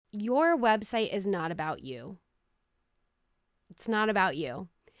your website is not about you. It's not about you.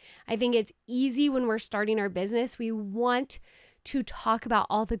 I think it's easy when we're starting our business. We want to talk about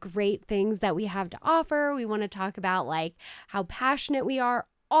all the great things that we have to offer. We want to talk about like how passionate we are,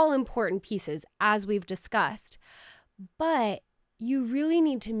 all important pieces as we've discussed. But you really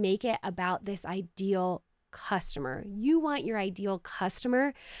need to make it about this ideal customer. You want your ideal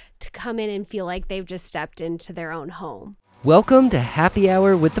customer to come in and feel like they've just stepped into their own home. Welcome to Happy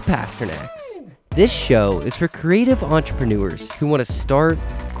Hour with the Pasternaks. This show is for creative entrepreneurs who want to start,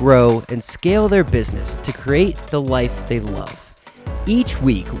 grow, and scale their business to create the life they love. Each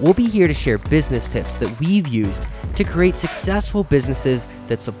week, we'll be here to share business tips that we've used to create successful businesses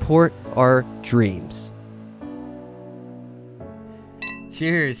that support our dreams.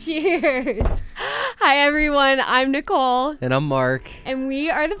 Cheers. Cheers. Hi, everyone. I'm Nicole. And I'm Mark. And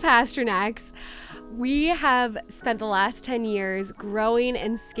we are the Pasternaks. We have spent the last 10 years growing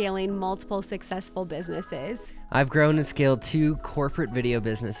and scaling multiple successful businesses. I've grown and scaled 2 corporate video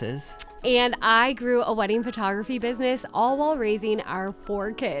businesses. And I grew a wedding photography business, all while raising our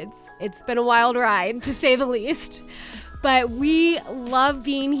 4 kids. It's been a wild ride, to say the least. But we love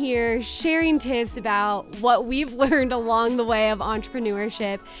being here, sharing tips about what we've learned along the way of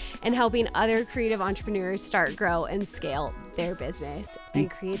entrepreneurship and helping other creative entrepreneurs start, grow, and scale their business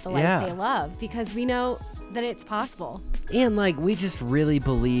and create the life they love, because we know that it's possible. And we just really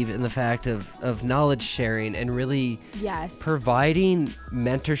believe in the fact of knowledge sharing and really providing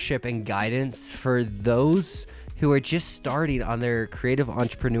mentorship and guidance for those who are just starting on their creative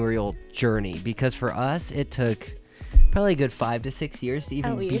entrepreneurial journey. Because for us, it took probably a good 5 to 6 years to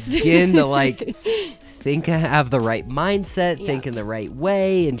even begin to think, have the right mindset, think in the right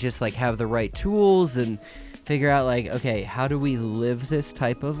way, and just have the right tools and figure out okay, how do we live this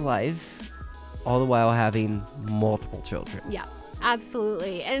type of life all the while having multiple children? Yeah,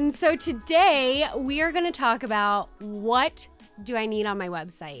 absolutely. And so today we are going to talk about what do I need on my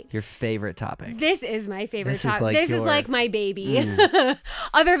website? Your favorite topic. This is my favorite topic. This is like my baby.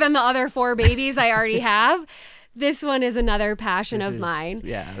 Other than the other 4 babies I already have. This one is another passion of mine.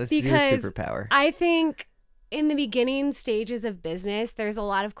 Yeah, this is your superpower. I think in the beginning stages of business, there's a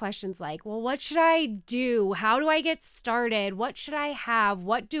lot of questions like, well, what should I do? How do I get started? What should I have?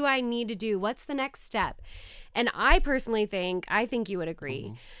 What do I need to do? What's the next step? And I personally think, I think you would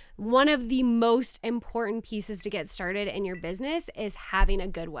agree, one of the most important pieces to get started in your business is having a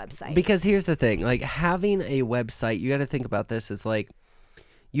good website. Because here's the thing, having a website, you got to think about this as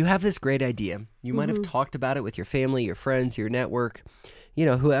you have this great idea. You might have talked about it with your family, your friends, your network,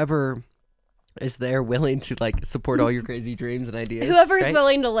 whoever is there willing to support all your crazy dreams and ideas. Whoever's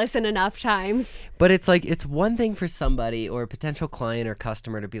willing to listen enough times. But it's it's one thing for somebody or a potential client or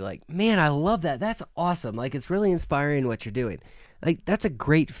customer to be like, man, I love that. That's awesome. It's really inspiring what you're doing. That's a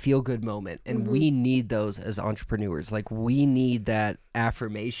great feel-good moment, and we need those as entrepreneurs. We need that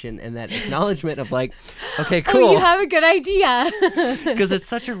affirmation and that acknowledgement of okay, cool. Oh, you have a good idea. Because it's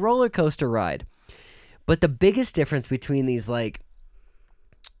such a roller coaster ride. But the biggest difference between these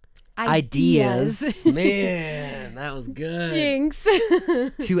ideas, man, that was good. Jinx.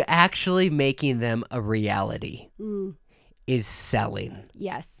 To actually making them a reality. Is selling.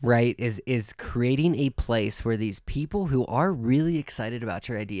 Yes. Right? Is creating a place where these people who are really excited about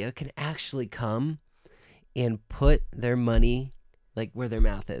your idea can actually come and put their money where their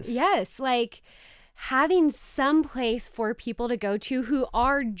mouth is. Yes. Having some place for people to go to who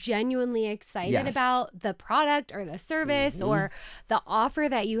are genuinely excited about the product or the service or the offer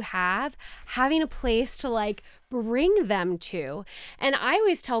that you have, having a place to bring them to. And I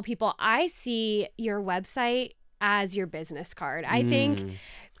always tell people, I see your website as your business card. I think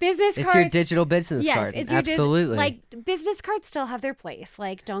business cards... It's your digital business card. It's your absolutely. Business cards still have their place.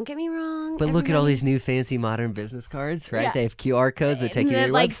 Don't get me wrong. But look at all these new fancy modern business cards, right? Yeah. They have QR codes that take you to your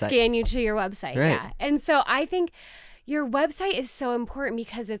website. Scan you to your website. Right. Yeah. And so I think your website is so important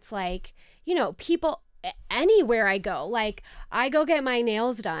because it's people, anywhere I go, I go get my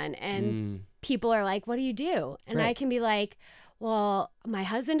nails done and people are like, what do you do? And I can be like, well, my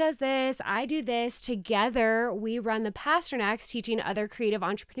husband does this, I do this. Together, we run the Pasternaks, teaching other creative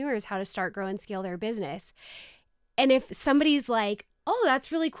entrepreneurs how to start, grow, and scale their business. And if somebody's like, oh,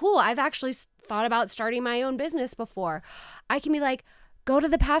 that's really cool, I've actually thought about starting my own business before, I can be like, go to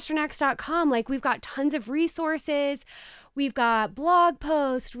thepasternaks.com. We've got tons of resources. We've got blog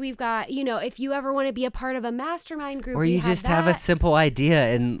posts. We've got, if you ever want to be a part of a mastermind group. Or you just have a simple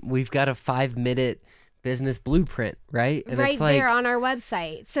idea and we've got a 5-minute business blueprint, right? And right there on our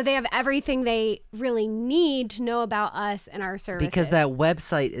website. So they have everything they really need to know about us and our services. Because that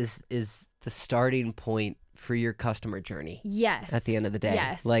website is the starting point for your customer journey. Yes. At the end of the day.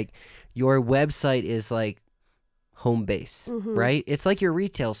 Yes. Like your website is like home base, right? It's like your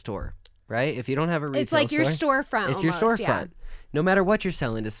retail store, right? If you don't have a retail store. It's like your storefront. It's almost, your storefront. Yeah. No matter what you're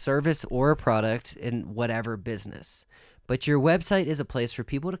selling, a service or a product in whatever business. But your website is a place for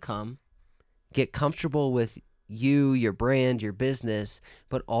people to come, get comfortable with you, your brand, your business,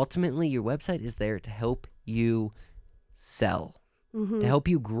 but ultimately your website is there to help you sell. To help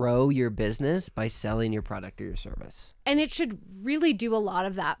you grow your business by selling your product or your service. And it should really do a lot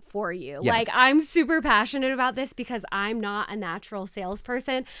of that for you. Yes. Like, I'm super passionate about this because I'm not a natural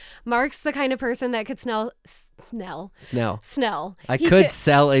salesperson. Mark's the kind of person that could Snell. I could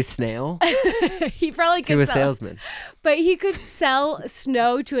sell a snail he probably could to a sell, salesman. But he could sell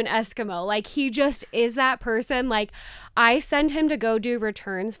snow to an Eskimo. Like, he just is that person. Like, I send him to go do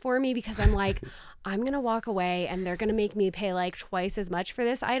returns for me because I'm like, I'm going to walk away and they're going to make me pay like twice as much for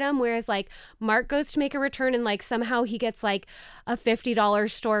this item. Whereas like Mark goes to make a return and like somehow he gets like a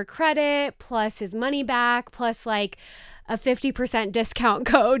 $50 store credit plus his money back plus like a 50% discount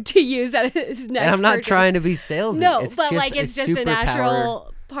code to use at his next And I'm not purchase. trying to be salesy. No, it's but just like it's just a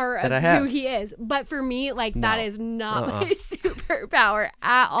natural part of who he is. But for me, like that is not my superpower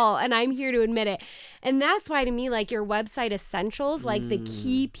at all. And I'm here to admit it. And that's why to me, like your website essentials, like the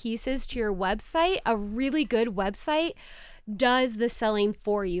key pieces to your website, a really good website does the selling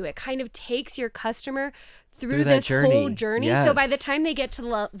for you. It kind of takes your customer through this whole journey. Yes. So by the time they get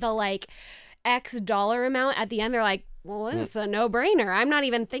to the like X dollar amount at the end, they're like, well, this is a no-brainer. I'm not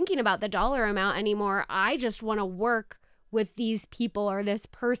even thinking about the dollar amount anymore. I just want to work with these people or this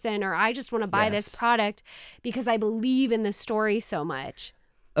person, or I just want to buy this product because I believe in the story so much.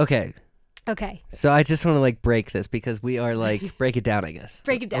 Okay. So I just want to like break this because we are like, break it down, I guess.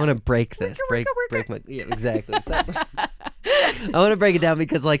 Break it down. I want to break this. Break my, yeah, exactly. So, I want to break it down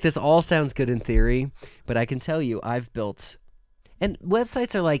because like this all sounds good in theory, but I can tell you I've built, and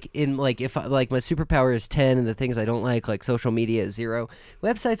websites are like in like, if like my superpower is 10 and the things I don't like social media is 0,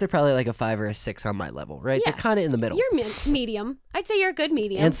 websites are probably like a 5 or a 6 on my level, right? Yeah. They're kind of in the middle. You're medium. I'd say you're a good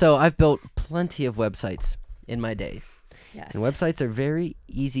medium. And so I've built plenty of websites in my day. Yes. And websites are very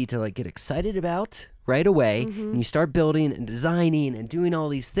easy to like get excited about right away. And you start building and designing and doing all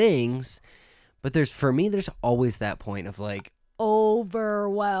these things. But for me, there's always that point of like,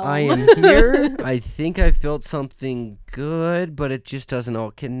 overwhelmed. I am here. I think I've built something good, but it just doesn't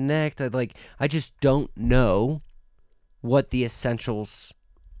all connect. I just don't know what the essentials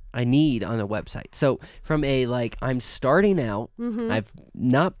I need on a website. So from a like, I'm starting out, I've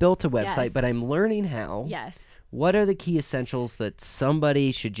not built a website, but I'm learning how. Yes. What are the key essentials that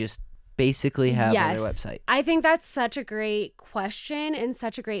somebody should just basically have on their website? I think that's such a great question and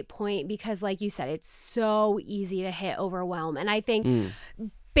such a great point because like you said, it's so easy to hit overwhelm. And I think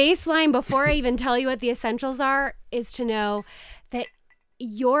baseline, before I even tell you what the essentials are, is to know that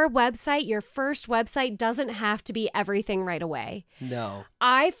your website, your first website, doesn't have to be everything right away. No.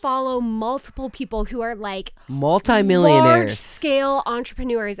 I follow multiple people who are like multimillionaires, large scale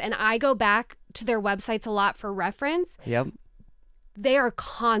entrepreneurs, and I go back to their websites a lot for reference. Yep. They are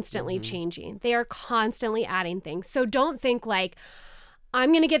constantly changing. They are constantly adding things. So don't think like,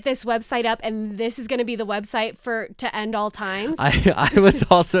 I'm going to get this website up and this is going to be the website to end all times. I was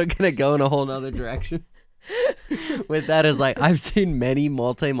also going to go in a whole nother direction. With that is like, I've seen many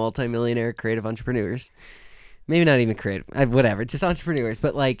multi-millionaire creative entrepreneurs, maybe not even creative, whatever, just entrepreneurs,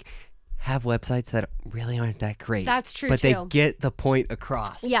 but like have websites that really aren't that great. That's true, but too. they get the point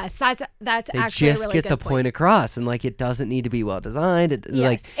across. Yes, that's they actually a just really get good the point point across, and like it doesn't need to be well designed.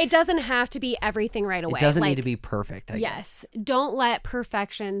 It doesn't have to be everything right away. It doesn't need to be perfect. I guess. Yes, don't let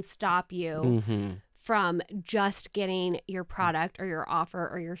perfection stop you from just getting your product or your offer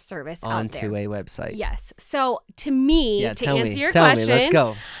or your service onto a website. Yes. So to me, to answer your question, question, let's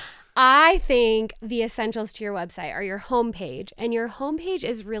go. I think the essentials to your website are your homepage, and your homepage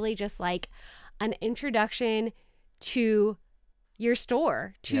is really just like an introduction to your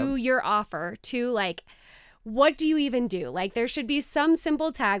store, to your offer, to like, what do you even do? Like there should be some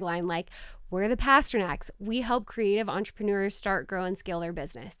simple tagline like, we're the Pasternaks. We help creative entrepreneurs start, grow, and scale their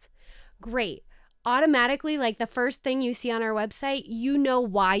business. Great. Automatically, like the first thing you see on our website, you know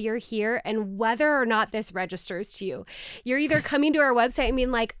why you're here and whether or not this registers to you. You're either coming to our website and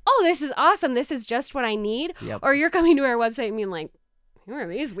being like, oh, this is awesome. This is just what I need. Or you're coming to our website and being like, who are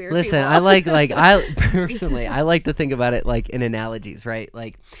these weird people? Listen, I personally, I like to think about it like in analogies, right?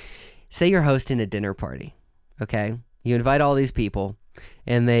 Like say you're hosting a dinner party, okay? You invite all these people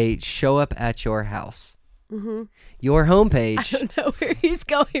and they show up at your house. Your homepage. I don't know where he's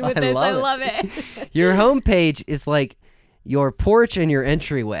going with this. I love it. Your homepage is like your porch and your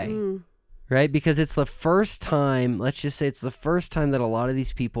entryway, right? Because it's the first time, let's just say it's the first time that a lot of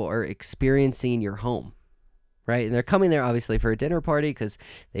these people are experiencing your home, right? And they're coming there obviously for a dinner party because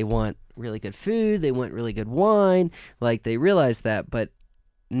they want really good food, they want really good wine, like they realize that, but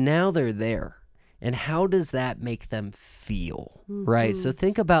now they're there. And how does that make them feel, right? So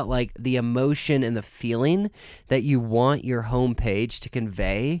think about like the emotion and the feeling that you want your homepage to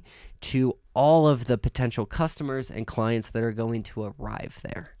convey to all of the potential customers and clients that are going to arrive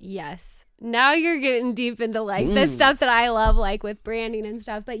there. Yes. Now you're getting deep into like the stuff that I love, like with branding and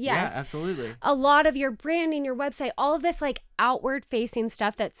stuff. But yes, yeah, absolutely. A lot of your branding, your website, all of this like outward facing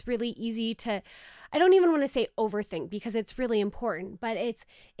stuff that's really easy to, I don't even want to say overthink because it's really important, but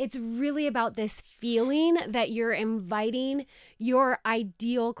it's really about this feeling that you're inviting your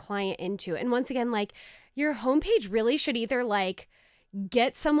ideal client into. And once again, like your homepage really should either like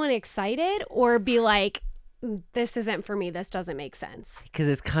get someone excited or be like, this isn't for me. This doesn't make sense. Because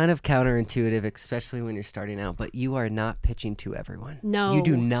it's kind of counterintuitive, especially when you're starting out, but you are not pitching to everyone. No. You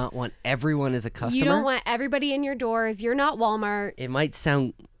do not want everyone as a customer. You don't want everybody in your doors. You're not Walmart. It might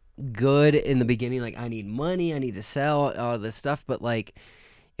sound good in the beginning, like I need money, I need to sell all this stuff, but like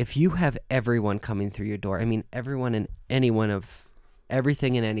if you have everyone coming through your door, I mean everyone and anyone of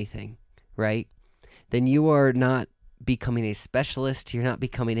everything and anything, right? Then you are not becoming a specialist, you're not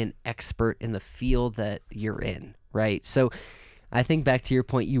becoming an expert in the field that you're in, right? So I think back to your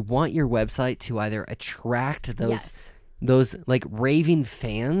point, you want your website to either attract those like raving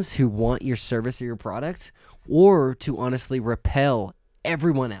fans who want your service or your product, or to honestly repel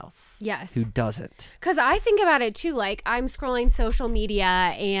everyone else who doesn't. Because I think about it too, like I'm scrolling social media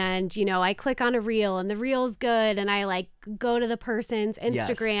and, you know, I click on a reel and the reel's good and I like go to the person's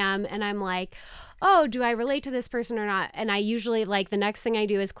Instagram and I'm like, oh, do I relate to this person or not? And I usually like the next thing I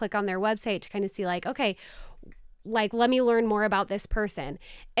do is click on their website to kind of see like, okay, like let me learn more about this person.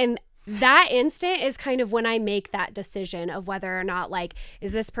 And that instant is kind of when I make that decision of whether or not, like,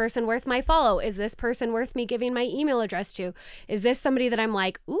 is this person worth my follow? Is this person worth me giving my email address to? Is this somebody that I'm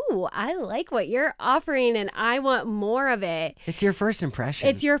like, ooh, I like what you're offering and I want more of it? It's your first impression.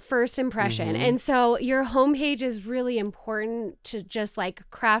 It's your first impression. And so your homepage is really important to just like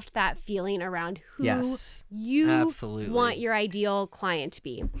craft that feeling around who you want your ideal client to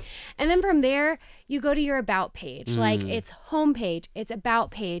be. And then from there, you go to your about page. Like it's homepage, it's about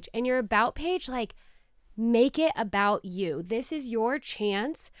page, and your about page, like make it about you. This is your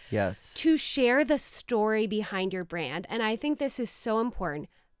chance to share the story behind your brand. And I think this is so important.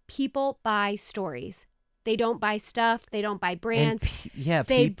 People buy stories. They don't buy stuff. They don't buy brands.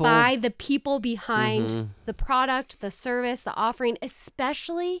 They buy the people behind the product, the service, the offering,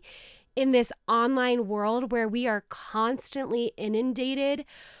 especially in this online world where we are constantly inundated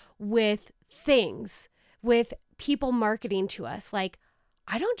with things, with people marketing to us. Like,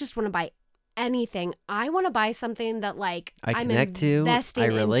 I don't just want to buy anything. I want to buy something that like I connect to, I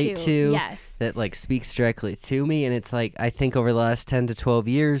relate to, that like speaks directly to me. And it's like, I think over the last 10 to 12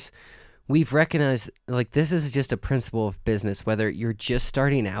 years, we've recognized like this is just a principle of business, whether you're just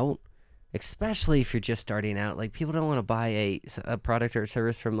starting out, especially if you're just starting out, like people don't want to buy a product or a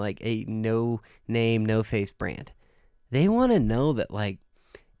service from like a no name, no face brand. They want to know that like,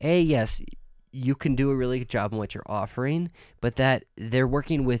 yes, you can do a really good job on what you're offering, but that they're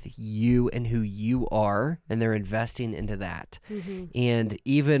working with you and who you are, and they're investing into that. And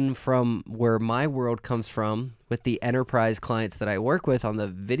even from where my world comes from with the enterprise clients that I work with on the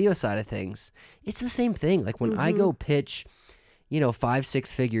video side of things, it's the same thing. Like when I go pitch,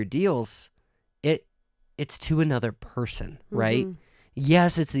 5-6 figure deals, it's to another person, right?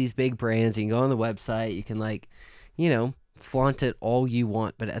 Yes, it's these big brands. You can go on the website, you can like, flaunt it all you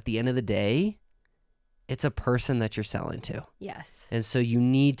want, but at the end of the day, it's a person that you're selling to. Yes. And so you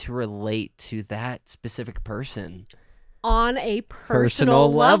need to relate to that specific person on a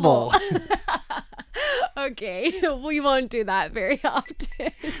personal level. Okay, we won't do that very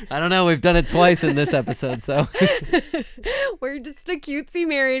often. I don't know. We've done it twice in this episode, so. We're just a cutesy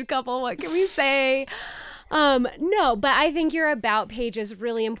married couple. What can we say? No, but I think your about page is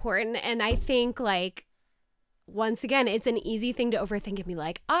really important. And I think like, once again, it's an easy thing to overthink and be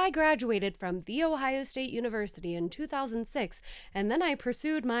like, I graduated from The Ohio State University in 2006, and then I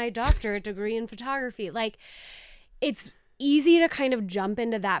pursued my doctorate degree in photography. Like, it's easy to kind of jump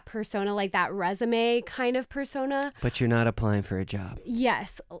into that persona, like that resume kind of persona. But you're not applying for a job.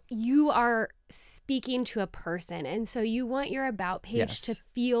 Yes, you are speaking to a person. And so you want your about page to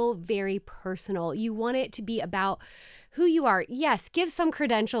feel very personal. You want it to be about who you are. Yes, give some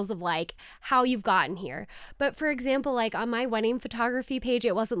credentials of like how you've gotten here. But for example, like on my wedding photography page,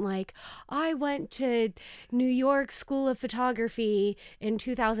 it wasn't like I went to New York School of Photography in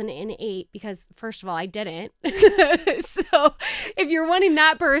 2008, because first of all, I didn't. So if you're wanting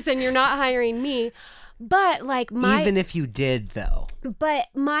that person, you're not hiring me. But like even if you did though. But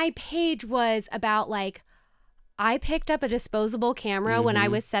my page was about like, I picked up a disposable camera when I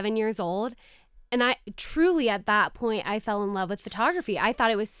was 7 years old. And I truly, at that point, I fell in love with photography. I thought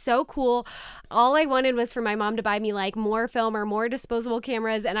it was so cool. All I wanted was for my mom to buy me like more film or more disposable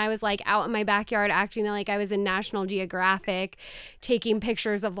cameras. And I was like out in my backyard acting like I was in National Geographic, taking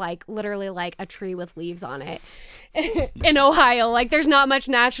pictures of like literally like a tree with leaves on it in Ohio. Like there's not much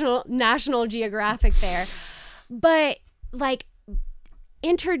National Geographic there. But like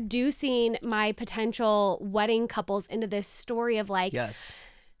introducing my potential wedding couples into this story of like, yes,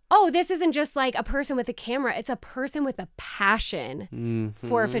 oh, this isn't just like a person with a camera. It's a person with a passion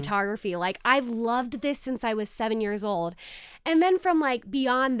for photography. Like I've loved this since I was 7 years old. And then from like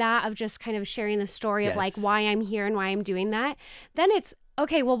beyond that of just kind of sharing the story of like why I'm here and why I'm doing that, then it's,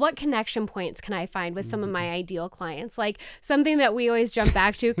 okay, well, what connection points can I find with some of my ideal clients? Like something that we always jump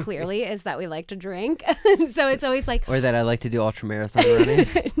back to clearly is that we like to drink. So it's always like, or that I like to do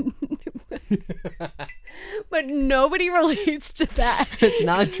ultramarathon running. But nobody relates to that. It's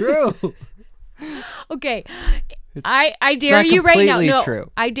not true. Okay. I dare you right now. No, true.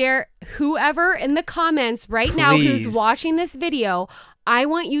 I dare whoever in the comments right now who's watching this video, I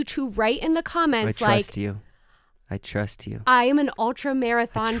want you to write in the comments I trust you. I trust you. I am an ultra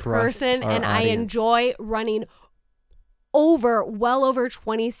marathon person and I enjoy running well over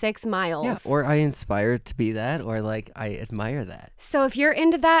 26 miles. Yeah, or I inspire to be that, or like I admire that. So if you're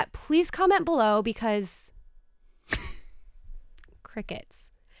into that, please comment below because crickets.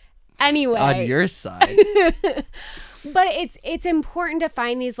 Anyway. On your side. But it's important to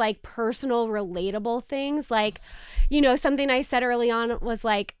find these like personal, relatable things. Like, you know, something I said early on was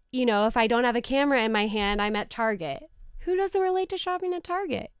like, you know, if I don't have a camera in my hand, I'm at Target. Who doesn't relate to shopping at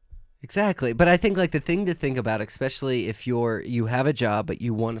Target? Exactly. But I think like the thing to think about, especially if you have a job but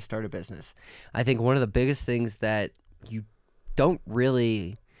you want to start a business, I think one of the biggest things that you don't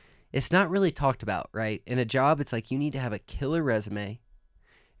really, it's not really talked about, right? In a job, it's like you need to have a killer resume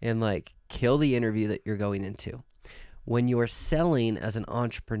and like kill the interview that you're going into. When you're selling as an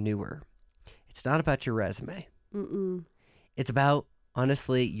entrepreneur, it's not about your resume. It's about,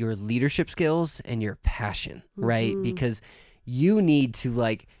 honestly, your leadership skills and your passion, right? Because you need to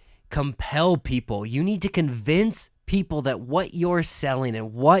like compel people. You need to convince people that what you're selling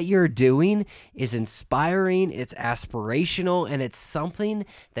and what you're doing is inspiring, it's aspirational, and it's something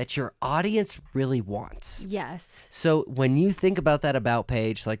that your audience really wants. Yes. So when you think about that about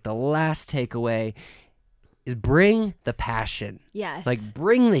page, like the last takeaway is bring the passion. Yes. Like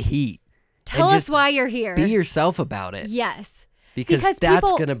bring the heat. Tell us why you're here. Be yourself about it. Yes. Because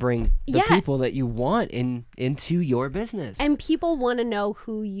that's going to bring the people that you want into your business. And people want to know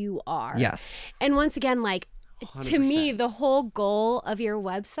who you are. Yes. And once again, like, 100%. To me, the whole goal of your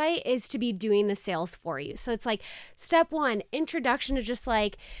website is to be doing the sales for you. So it's like step one, introduction to just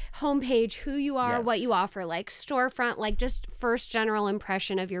like homepage, who you are, what you offer, like storefront, like just first general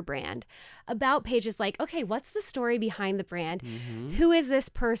impression of your brand. About page is like, okay, what's the story behind the brand? Who is this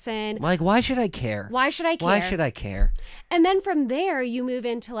person? Like, why should I care? Why should I care? Why should I care? And then from there, you move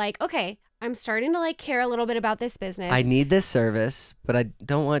into like, okay, I'm starting to like care a little bit about this business. I need this service, but I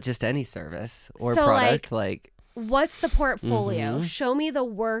don't want just any service or product. Like, what's the portfolio? Show me the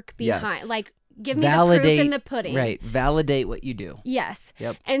work behind. Like, give me the proof in the pudding. Right. Validate what you do. Yes.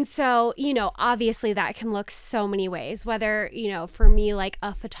 Yep. And so, you know, obviously that can look so many ways, whether, you know, for me, like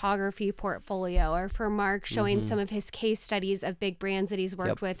a photography portfolio, or for Mark showing some of his case studies of big brands that he's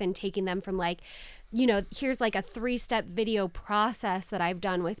worked with and taking them from like, you know, here's like a 3-step video process that I've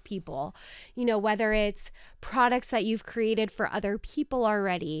done with people, you know, whether it's products that you've created for other people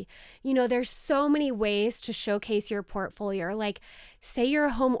already. You know, there's so many ways to showcase your portfolio. Like, say you're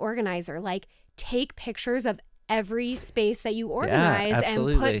a home organizer, like take pictures of every space that you organize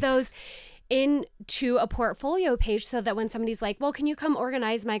and put those into a portfolio page so that when somebody's like, well, can you come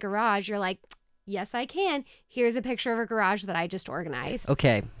organize my garage? You're like, yes, I can. Here's a picture of a garage that I just organized.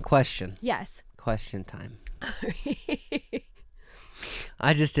 Okay. Question. Yes. Question time.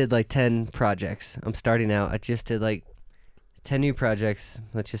 I just did like 10 projects. I'm starting out. I just did like 10 new projects,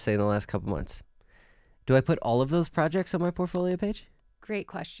 let's just say in the last couple months. Do I put all of those projects on my portfolio page? Great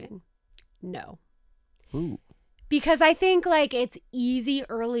question. No. Ooh. Because I think like it's easy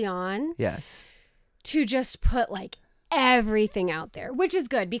early on. Yes. To just put like everything out there, which is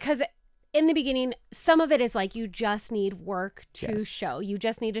good because in the beginning, some of it is like you just need work to Yes. show. You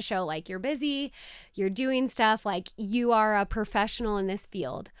just need to show like you're busy, you're doing stuff, like you are a professional in this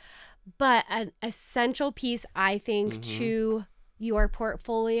field. But an essential piece, I think, to your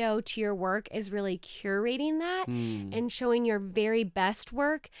portfolio, to your work, is really curating that and showing your very best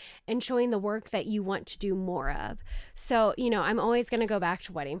work and showing the work that you want to do more of. So, you know, I'm always going to go back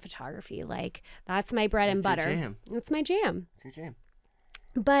to wedding photography. Like, that's my bread and butter. It's my jam. It's your jam.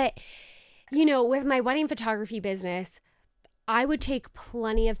 But, you know, with my wedding photography business, I would take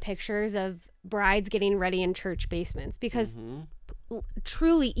plenty of pictures of brides getting ready in church basements because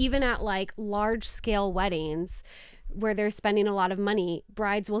truly, even at like large scale weddings where they're spending a lot of money,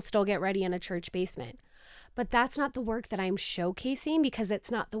 brides will still get ready in a church basement. But that's not the work that I'm showcasing because it's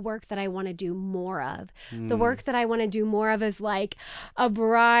not the work that I want to do more of. The work that I want to do more of is like a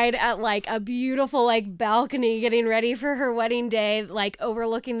bride at like a beautiful like balcony getting ready for her wedding day, like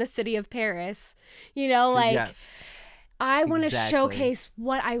overlooking the city of Paris. You know, like I want to showcase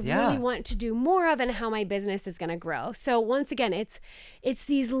what I really want to do more of and how my business is going to grow. So once again, it's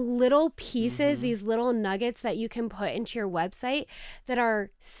these little pieces, these little nuggets that you can put into your website that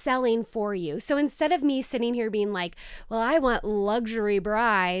are selling for you. So instead of me sitting here being like, well, I want luxury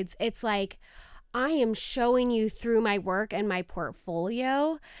brides, it's like I am showing you through my work and my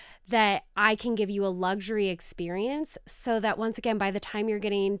portfolio that I can give you a luxury experience so that once again, by the time you're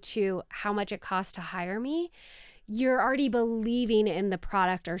getting to how much it costs to hire me, you're already believing in the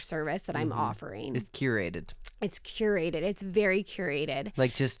product or service that I'm offering. It's curated. It's curated. It's very curated.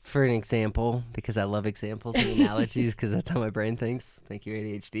 Like, just for an example, because I love examples and analogies because that's how my brain thinks. Thank you,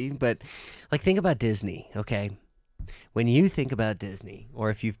 ADHD. But like, think about Disney, okay? When you think about Disney, or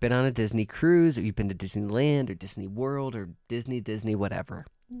if you've been on a Disney cruise, or you've been to Disneyland or Disney World or Disney, whatever.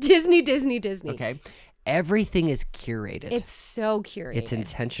 Disney. Okay. Everything is curated. It's so curated. It's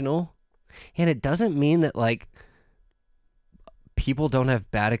intentional. And it doesn't mean that like people don't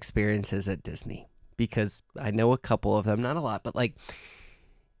have bad experiences at Disney, because I know a couple of them, not a lot, but like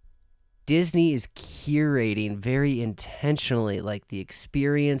Disney is curating very intentionally like the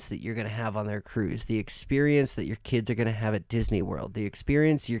experience that you're going to have on their cruise, the experience that your kids are going to have at Disney World, the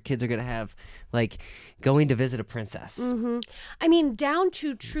experience your kids are going to have like going to visit a princess. I mean, down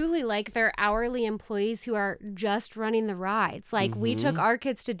to truly like their hourly employees who are just running the rides. Like we took our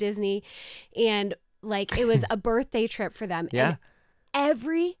kids to Disney and like it was a birthday trip for them. Yeah. And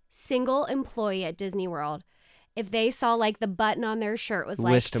every single employee at Disney World, if they saw like the button on their shirt was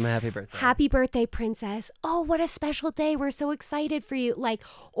like, wished them a happy birthday. Happy birthday, princess. Oh, what a special day. We're so excited for you. Like,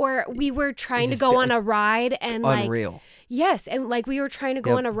 or we were trying to go on a ride and like, unreal. Yes. And like we were trying to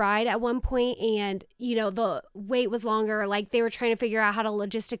go on a ride at one point and, you know, the wait was longer. Like they were trying to figure out how to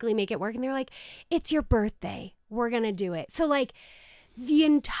logistically make it work. And they're like, it's your birthday. We're going to do it. So like, the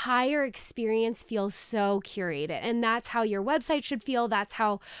entire experience feels so curated, and that's how your website should feel. That's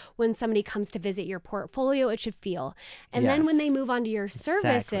how when somebody comes to visit your portfolio, it should feel. And then when they move on to your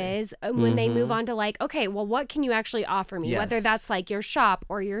services, when they move on to like, okay, well, what can you actually offer me? Whether that's like your shop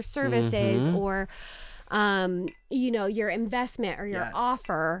or your services or, you know, your investment or your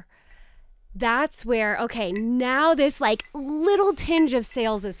offer. That's where, okay, now this like little tinge of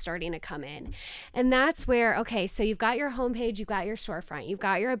sales is starting to come in. And that's where, okay, so you've got your homepage, you've got your storefront, you've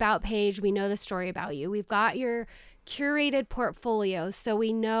got your about page. We know the story about you. We've got your curated portfolio. So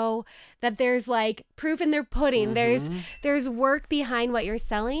we know that there's like proof in their pudding. There's work behind what you're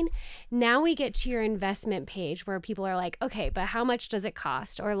selling. Now we get to your investment page where people are like, okay, but how much does it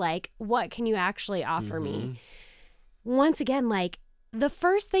cost? Or like, what can you actually offer me? Once again, like, the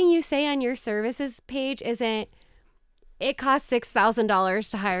first thing you say on your services page isn't, it costs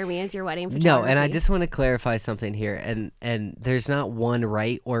 $6,000 to hire me as your wedding photographer. No, and I just want to clarify something here. And there's not one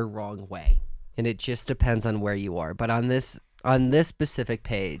right or wrong way. And it just depends on where you are. But on this specific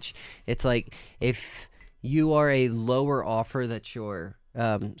page, it's like if you are a lower offer that you're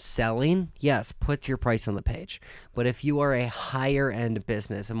selling, yes, put your price on the page. But if you are a higher end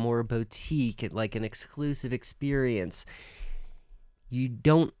business, a more boutique, like an exclusive experience, you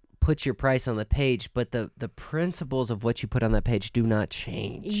don't put your price on the page, but the principles of what you put on that page do not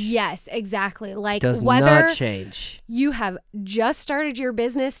change. Yes, exactly. Like does whether not change. You have just started your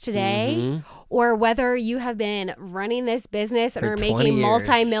business today or whether you have been running this business and are making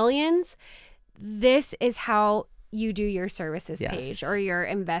multi-millions, this is how you do your services page or your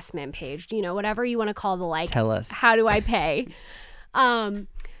investment page, you know, whatever you want to call the like, tell us, how do I pay?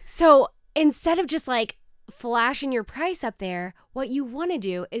 So instead of just like flashing your price up there, what you want to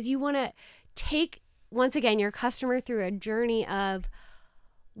do is you want to take, once again, your customer through a journey of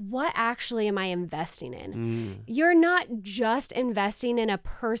what actually am I investing in? You're not just investing in a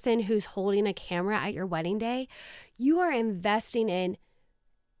person who's holding a camera at your wedding day. You are investing in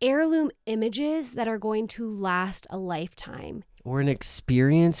heirloom images that are going to last a lifetime. Or an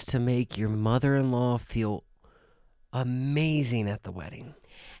experience to make your mother-in-law feel amazing at the wedding.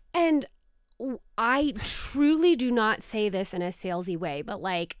 And I truly do not say this in a salesy way, but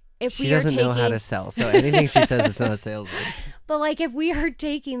like, if she doesn't know how to sell, so anything she says is not salesy. But like, if we are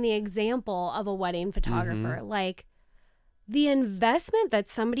taking the example of a wedding photographer, like the investment that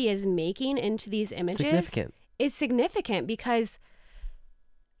somebody is making into these images is significant, because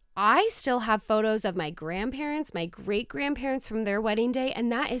I still have photos of my grandparents, my great-grandparents from their wedding day,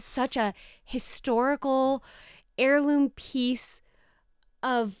 and that is such a historical heirloom piece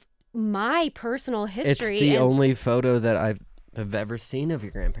of my personal history. It's the only photo that I've ever seen of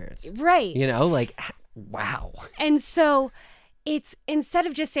your grandparents. Right. You know, like, wow. And so it's, instead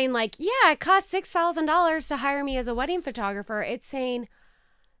of just saying like, yeah, it cost $6,000 to hire me as a wedding photographer, it's saying,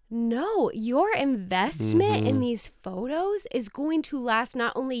 no, your investment in these photos is going to last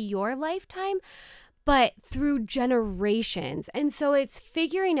not only your lifetime, but through generations. And so it's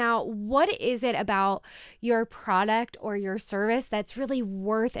figuring out, what is it about your product or your service that's really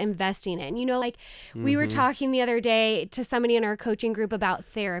worth investing in? You know, like we were talking the other day to somebody in our coaching group about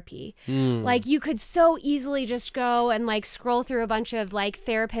therapy. Like, you could so easily just go and like scroll through a bunch of like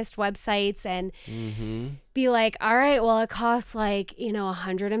therapist websites and be like, all right, well, it costs like, you know,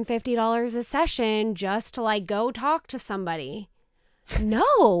 $150 a session just to like go talk to somebody.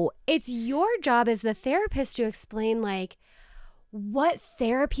 No, it's your job as the therapist to explain like what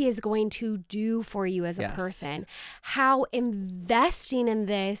therapy is going to do for you as a person, how investing in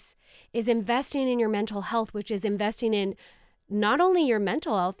this is investing in your mental health, which is investing in not only your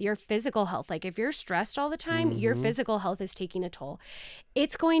mental health, your physical health. Like, if you're stressed all the time, your physical health is taking a toll.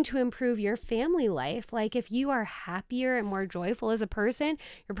 It's going to improve your family life. Like, if you are happier and more joyful as a person,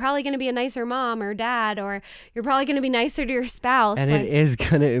 you're probably going to be a nicer mom or dad, or you're probably going to be nicer to your spouse. And like, it is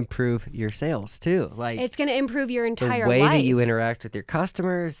going to improve your sales too. Like, it's going to improve your entire life. The way that you interact with your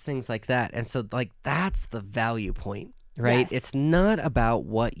customers, things like that. And so like, that's the value point, right? It's not about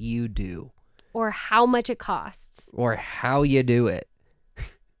what you do. Or how much it costs. Or how you do it.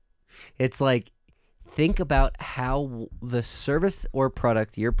 It's like, think about how the service or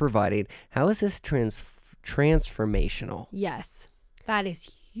product you're providing, how is this transformational? Yes, that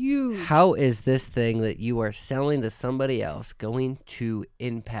is huge. How is this thing that you are selling to somebody else going to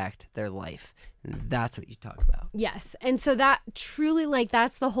impact their life? And that's what you talk about. Yes. And so that truly, like,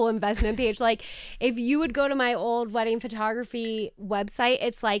 that's the whole investment page. Like, if you would go to my old wedding photography website,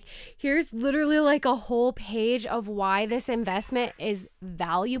 it's like, here's literally like a whole page of why this investment is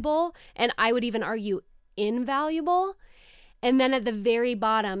valuable. And I would even argue invaluable. And then at the very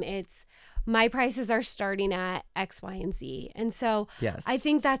bottom, it's, my prices are starting at X, Y, and Z. And so I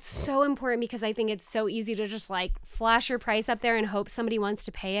think that's so important, because I think it's so easy to just like flash your price up there and hope somebody wants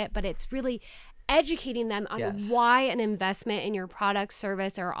to pay it. But it's really educating them on why an investment in your product,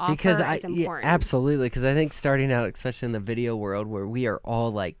 service, or offer is important. Yeah, absolutely. Because I think starting out, especially in the video world, where we are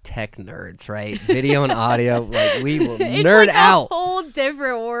all like tech nerds, right? Video and audio, like we will nerd out. It's a whole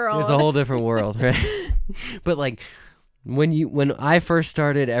different world. It's a whole different world, right? But like, when I first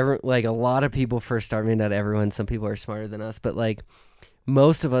started, like a lot of people first started, I mean, not everyone, some people are smarter than us, but like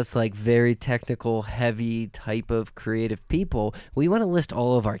most of us, like very technical, heavy type of creative people, we want to list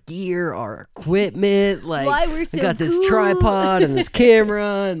all of our gear, our equipment, like why we're so we got this tripod and this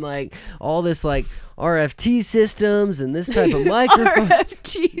camera and like all this like RFT systems and this type of microphone.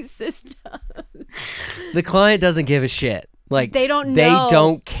 RFT system. The client doesn't give a shit. Like, they don't know. They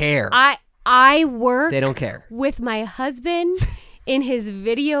don't care. I work they don't care. with my husband in his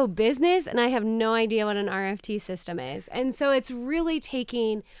video business, and I have no idea what an RFT system is. And so it's really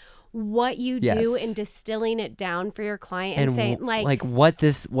taking what you do and distilling it down for your client and saying like what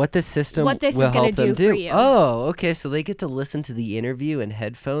this system will help them do. For you. Oh, okay. So they get to listen to the interview in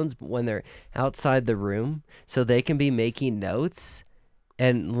headphones when they're outside the room, so they can be making notes.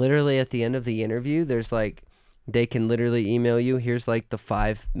 And literally at the end of the interview, there's like, they can literally email you, here's like the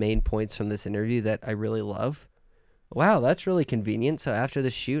 5 main points from this interview that I really love. Wow, that's really convenient. So after the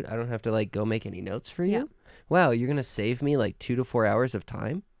shoot, I don't have to like go make any notes for you. Wow, you're going to save me like 2 to 4 hours of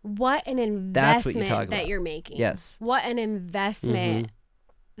time. What an investment that you're making. Yes. What an investment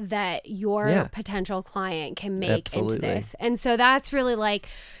that your potential client can make into this. And so that's really like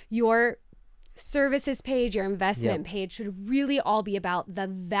your services page, your investment page should really all be about the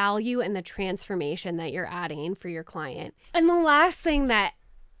value and the transformation that you're adding for your client. And the last thing that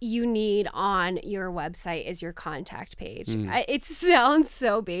you need on your website is your contact page. It sounds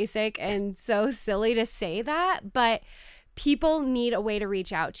so basic and so silly to say that, but people need a way to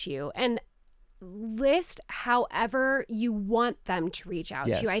reach out to you, and list however you want them to reach out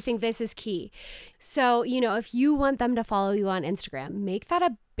to you. I think this is key. So, if you want them to follow you on Instagram, make that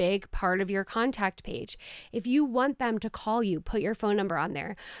a big part of your contact page. If you want them to call you, put your phone number on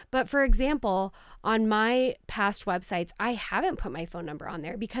there. But for example, on my past websites, I haven't put my phone number on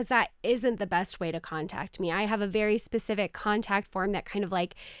there because that isn't the best way to contact me. I have a very specific contact form that kind of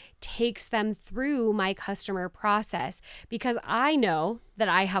like takes them through my customer process, because I know that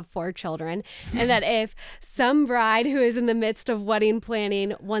I have 4 children and that if some bride who is in the midst of wedding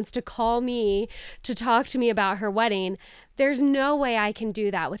planning wants to call me to talk to me about her wedding, there's no way I can do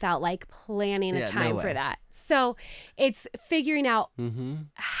that without like planning a time for that. So it's figuring out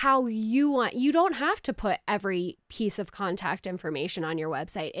how you don't have to put every piece of contact information on your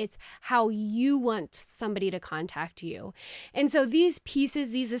website. It's how you want somebody to contact you. And so these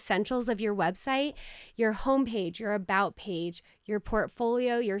pieces, these essentials of your website, your homepage, your about page, your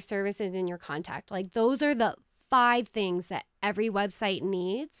portfolio, your services, and your contact, like those are the 5 things that every website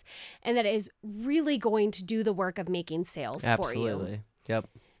needs, and that is really going to do the work of making sales for you. Absolutely. Yep.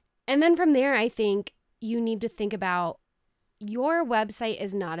 And then from there, I think you need to think about your website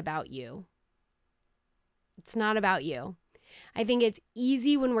is not about you. It's not about you. I think it's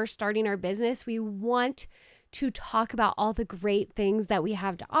easy when we're starting our business. We want to talk about all the great things that we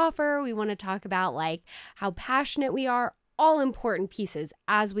have to offer. We want to talk about like how passionate we are, all important pieces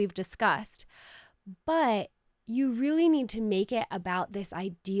as we've discussed. But you really need to make it about this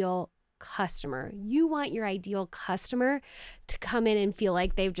ideal customer. You want your ideal customer to come in and feel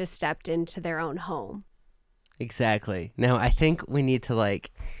like they've just stepped into their own home. Exactly. Now, I think we need to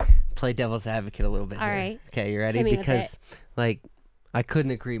like play devil's advocate a little bit. All here. right. Okay, you ready? Because like I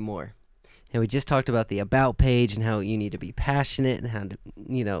couldn't agree more. And we just talked about the about page and how you need to be passionate and how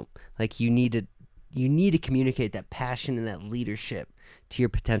to, like you need to communicate that passion and that leadership to your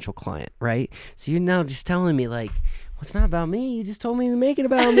potential client, right? So you're now just telling me like, well, it's not about me. You just told me to make it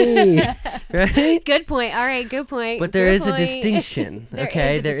about me, right? Good point. All right, good point. But there is a distinction,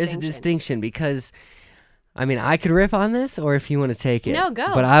 okay? There is a distinction because, I mean, I could riff on this, or if you want to take it. No,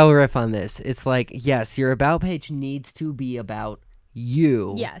 go. But I will riff on this. It's like, yes, your about page needs to be about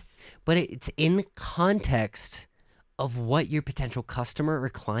you. Yes. But it's in context of what your potential customer or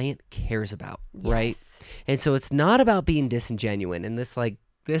client cares about, right? And so it's not about being disingenuous. And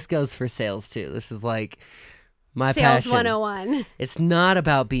this goes for sales too. This is like my Sales passion. 101. It's not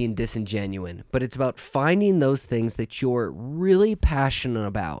about being disingenuous, but it's about finding those things that you're really passionate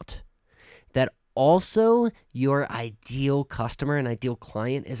about, that also your ideal customer and ideal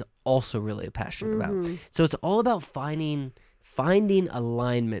client is also really passionate about. So it's all about finding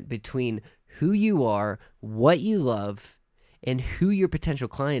alignment between who you are, what you love, and who your potential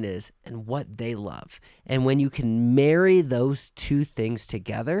client is and what they love. And when you can marry those 2 things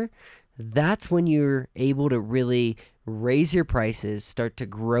together, that's when you're able to really raise your prices, start to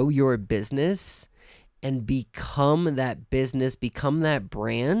grow your business, and become that business, become that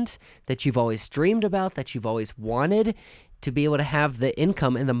brand that you've always dreamed about, that you've always wanted, to be able to have the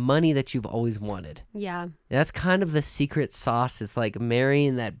income and the money that you've always wanted. Yeah. That's kind of the secret sauce, is like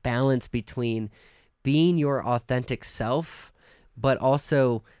marrying that balance between being your authentic self, but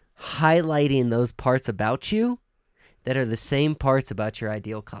also highlighting those parts about you that are the same parts about your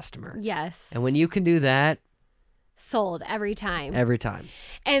ideal customer. Yes. And when you can do that, sold every time. Every time.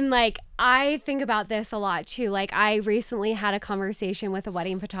 And like, I think about this a lot too. Like, I recently had a conversation with a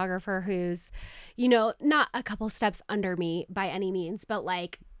wedding photographer who's, not a couple steps under me by any means, but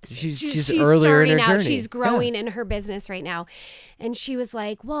like, she's earlier in her journey. She's growing in her business right now. And she was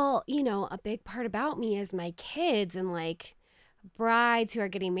like, well, a big part about me is my kids, and like brides who are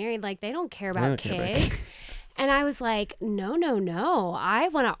getting married, like they don't care about kids. And I was like, no. I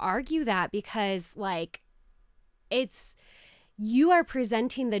want to argue that, because like, you are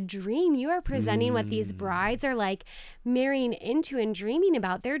presenting the dream. You are presenting what these brides are like marrying into and dreaming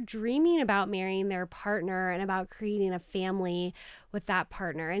about. They're dreaming about marrying their partner and about creating a family with that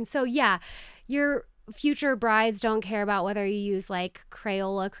partner. And so, yeah, your future brides don't care about whether you use like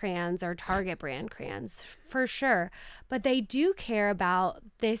Crayola crayons or Target brand crayons, for sure. But they do care about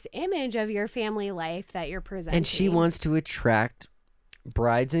this image of your family life that you're presenting. And she wants to attract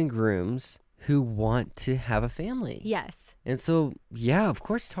brides and grooms who want to have a family. Yes. And so, yeah, of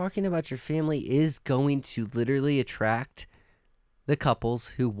course, talking about your family is going to literally attract the couples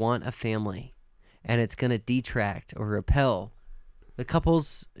who want a family. And it's going to detract or repel the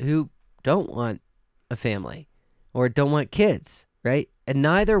couples who don't want a family or don't want kids. right? And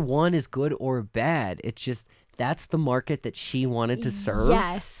neither one is good or bad. It's just that's the market that she wanted to serve.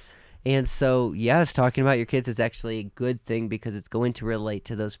 Yes. And so, yes, talking about your kids is actually a good thing because it's going to relate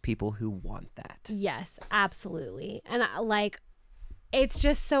to those people who want that. Yes, absolutely. And it's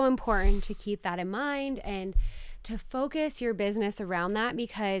just so important to keep that in mind and to focus your business around that,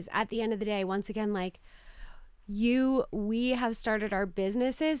 because at the end of the day, once again, we have started our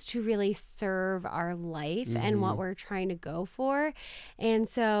businesses to really serve our life and what we're trying to go for. And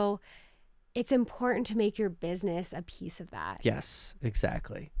so it's important to make your business a piece of that. Yes,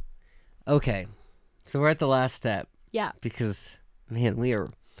 exactly. Okay. So we're at the last step. Yeah. Because, man, we are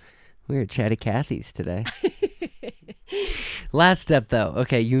chatty Cathy's today. Last step though.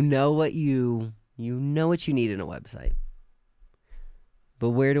 Okay, you know what you need in a website. But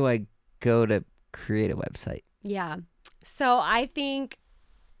where do I go to create a website? Yeah. So I think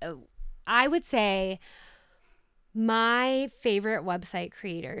I would say my favorite website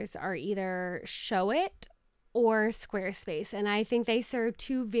creators are either Showit or Squarespace. And I think they serve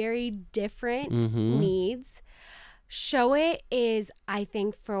two very different needs. Showit is, I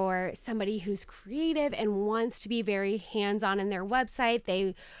think, for somebody who's creative and wants to be very hands-on in their website.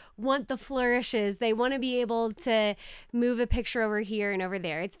 They want the flourishes. They want to be able to move a picture over here and over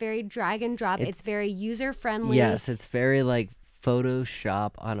there. It's very drag and drop. It's very user-friendly. Yes, it's very like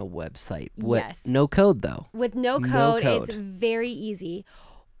Photoshop on a website. Yes. No code, though. With no code, it's very easy.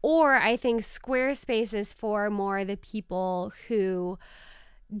 Or I think Squarespace is for more the people who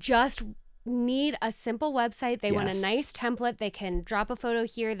just need a simple website. They want a nice template. They can drop a photo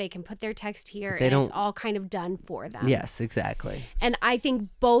here. They can put their text here. And it's all kind of done for them. Yes, exactly. And I think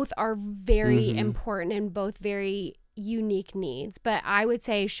both are very important and both very unique needs. But I would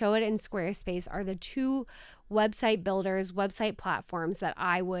say Showit and Squarespace are the two website builders, website platforms that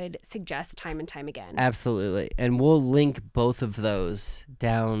I would suggest time and time again. Absolutely. And we'll link both of those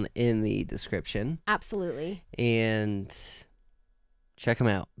down in the description. Absolutely. And check them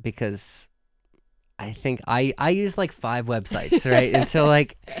out, because I think I used like 5 websites, right? Until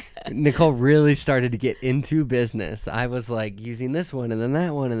like Nicole really started to get into business. I was like using this one and then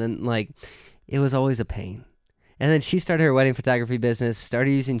that one, and then like it was always a pain. And then she started her wedding photography business,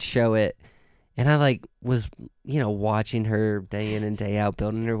 started using Showit, and I like was, watching her day in and day out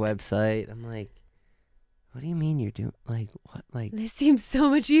building her website. I'm like, what do you mean you're doing what? Like, this seems so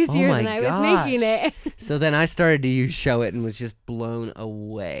much easier than I was making it. So then I started to use Showit and was just blown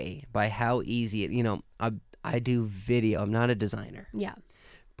away by how easy it, I do video. I'm not a designer. Yeah.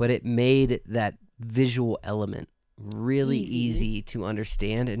 But it made that visual element really easy to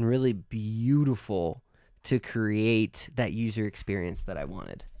understand and really beautiful to create that user experience that I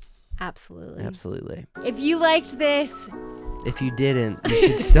wanted. Absolutely. Absolutely. If you liked this. If you didn't, you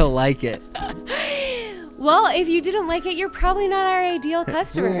should still like it. Well, if you didn't like it, you're probably not our ideal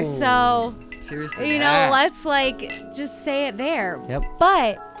customer. So, cheers to that. Let's just say it there. Yep.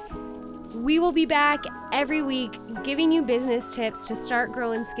 But we will be back every week giving you business tips to start,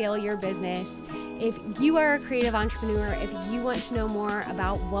 grow, and scale your business. If you are a creative entrepreneur, if you want to know more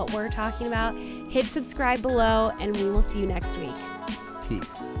about what we're talking about, hit subscribe below, and we will see you next week.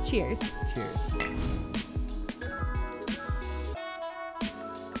 Peace. Cheers. Cheers.